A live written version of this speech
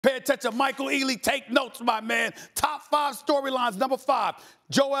attention. Michael Ealy, take notes, my man. Top 5 storylines. Number 5,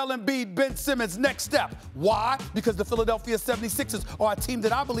 Joel Embiid, Ben Simmons, next step. Why? Because the Philadelphia 76ers are a team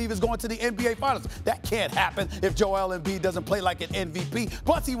that I believe is going to the NBA Finals. That can't happen if Joel Embiid doesn't play like an MVP.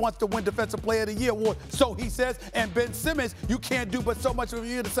 Plus, he wants to win Defensive Player of the Year award, so he says. And Ben Simmons, you can't do but so much for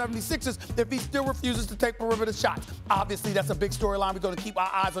the 76ers if he still refuses to take perimeter shots. Obviously, that's a big storyline. We're going to keep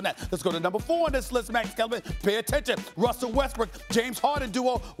our eyes on that. Let's go to number 4 on this list, Max Kellerman. Pay attention. Russell Westbrook, James Harden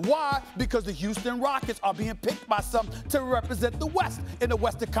duo. Why? Because the Houston Rockets are being picked by some to represent the West in the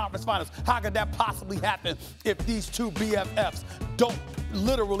Western Conference Finals. How could that possibly happen if these two BFFs don't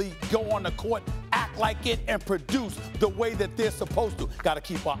literally go on the court, act like it, and produce the way that they're supposed to? Got to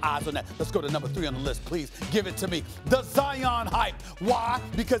keep our eyes on that. Let's go to number 3 on the list, please. Give it to me. The Zion hype. Why?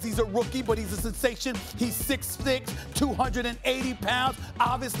 Because he's a rookie, but he's a sensation. He's 6'6", 280 pounds.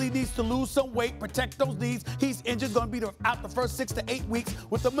 Obviously needs to lose some weight, protect those knees. He's injured, going to be out the first 6 to 8 weeks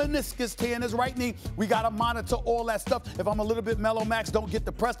with a meniscus tear in his right knee. We got to monitor all that stuff. If I'm a little bit mellow, Max, don't get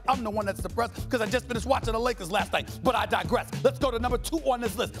depressed. I'm the one that's depressed because I just finished watching the Lakers last night. But I digress. Let's go to number 2 on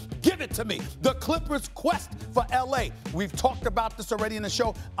this list. Give it to me. The Clippers' quest for L.A. We've talked about this already in the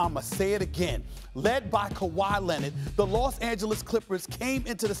show. I'm going to say it again. Led by Kawhi Leonard, the Los Angeles Clippers came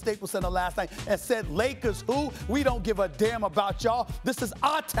into the Staples Center last night and said, Lakers who? We don't give a damn about y'all. This is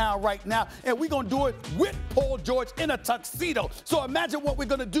our town right now, and we're going to do it with Paul George in a tuxedo. So imagine what we're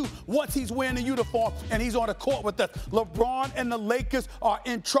going to do once he's wearing the uniform and he's on the court with us. LeBron and the Lakers are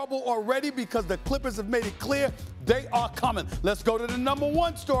in trouble already because the Clippers have made it clear they are coming. Let's go to the number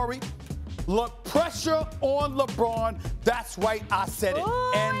 1 story. Look, pressure on LeBron. That's right, I said it.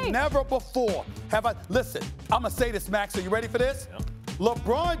 Boy. And never before have I. Listen, I'm going to say this, Max. Are you ready for this? Yeah.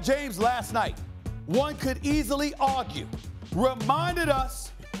 LeBron James last night, one could easily argue, reminded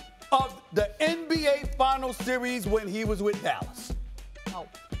us of the NBA Finals series when he was with Dallas. Oh.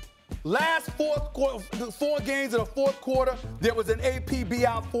 Last 4 games of the fourth quarter, there was an APB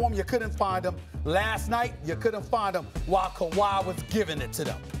out for him. You couldn't find him. Last night, you couldn't find him while Kawhi was giving it to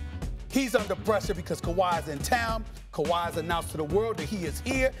them. He's under pressure because Kawhi's in town. Kawhi's announced to the world that he is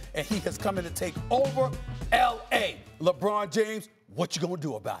here, and he has come in to take over L.A. LeBron James, what you gonna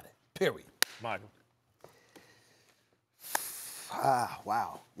do about it? Period. Michael.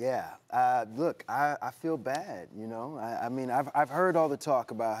 Wow. Yeah. Look, I feel bad, you know. I mean, I've heard all the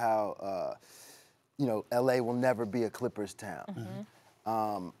talk about how, you know, L.A. will never be a Clippers town.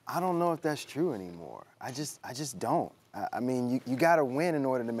 Mm-hmm. I don't know if that's true anymore. I just don't. I mean, you got to win in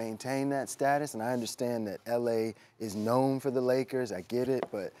order to maintain that status, and I understand that L.A. is known for the Lakers. I get it,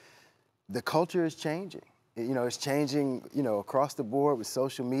 but the culture is changing. You know, it's changing, you know, across the board with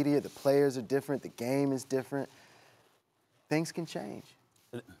social media. The players are different. The game is different. Things can change.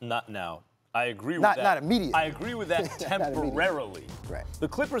 Not now. I agree with that. Not immediately. I agree with that temporarily. Right. The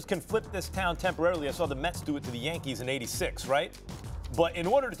Clippers can flip this town temporarily. I saw the Mets do it to the Yankees in '86, right? But in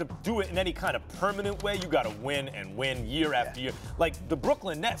order to do it in any kind of permanent way, you got to win and win year after year. Like the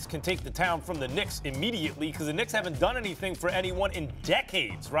Brooklyn Nets can take the town from the Knicks immediately because the Knicks haven't done anything for anyone in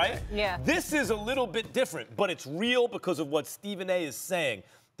decades, right? Yeah. This is a little bit different, but it's real because of what Stephen A. is saying.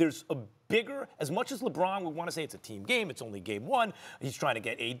 There's a bigger, as much as LeBron would want to say it's a team game, it's only game 1, he's trying to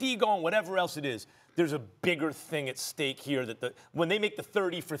get AD going, whatever else it is, there's a bigger thing at stake here that when they make the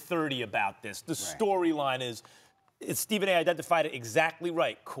 30 for 30 about this, the storyline is, Stephen A. identified it exactly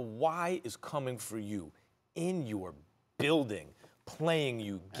right. Kawhi is coming for you in your building, playing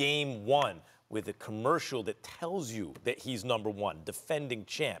you game 1 with a commercial that tells you that he's number 1, defending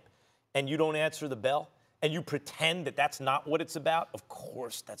champ, and you don't answer the bell? And you pretend that that's not what it's about? Of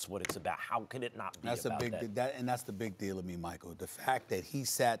course that's what it's about. How can it not be about that? And that's the big deal of me, Michael. The fact that he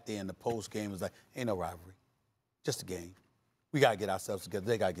sat there in the post-game was like, ain't no rivalry. Just a game. We got to get ourselves together.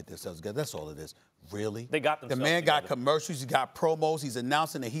 They got to get themselves together. That's all it is. Really? They got themselves together. The man got together. commercials. He got promos. He's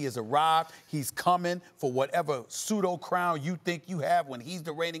announcing that he has arrived. He's coming for whatever pseudo crown you think you have when he's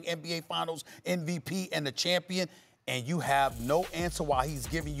the reigning NBA Finals MVP and the champion. And you have no answer while he's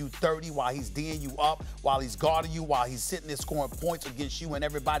giving you 30, while he's D'ing you up, while he's guarding you, while he's sitting there scoring points against you and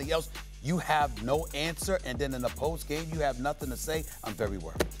everybody else. You have no answer, and then in the post game, you have nothing to say. I'm very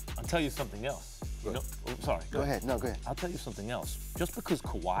worried. I'll tell you something else. You know, sorry. Go ahead. No, go ahead. I'll tell you something else. Just because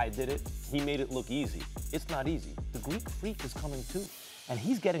Kawhi did it, he made it look easy. It's not easy. The Greek Freak is coming too. And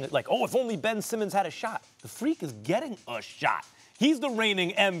he's getting it like, oh, if only Ben Simmons had a shot. The Freak is getting a shot. He's the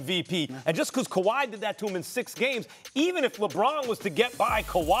reigning MVP. And just because Kawhi did that to him in 6 games, even if LeBron was to get by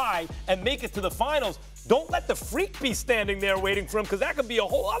Kawhi and make it to the finals, don't let the Freak be standing there waiting for him because that could be a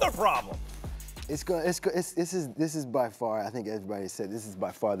whole other problem. This is by far, I think everybody said, this is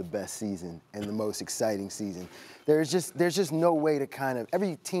by far the best season and the most exciting season. There's just no way to kind of,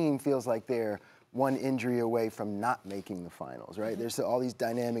 every team feels like they're one injury away from not making the finals, right? There's all these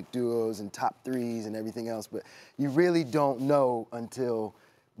dynamic duos and top threes and everything else, but you really don't know until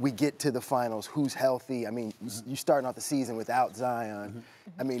we get to the finals who's healthy. I mean, you're starting off the season without Zion.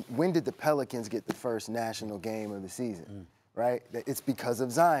 I mean, when did the Pelicans get the first national game of the season? Right? It's because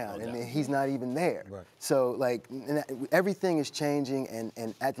of Zion, and he's not even there. Right. So, like, everything is changing,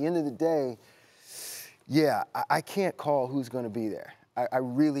 and at the end of the day, yeah, I can't call who's going to be there. I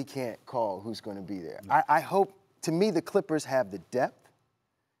really can't call who's going to be there. I hope, to me, the Clippers have the depth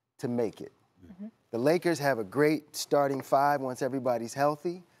to make it. The Lakers have a great starting five once everybody's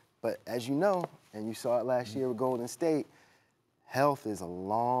healthy, but as you know, and you saw it last year with Golden State, health is a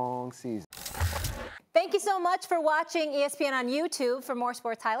long season. Thank you so much for watching ESPN on YouTube. For more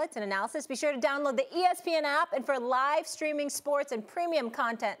sports highlights and analysis, be sure to download the ESPN app. And for live streaming sports and premium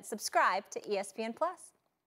content, subscribe to ESPN+.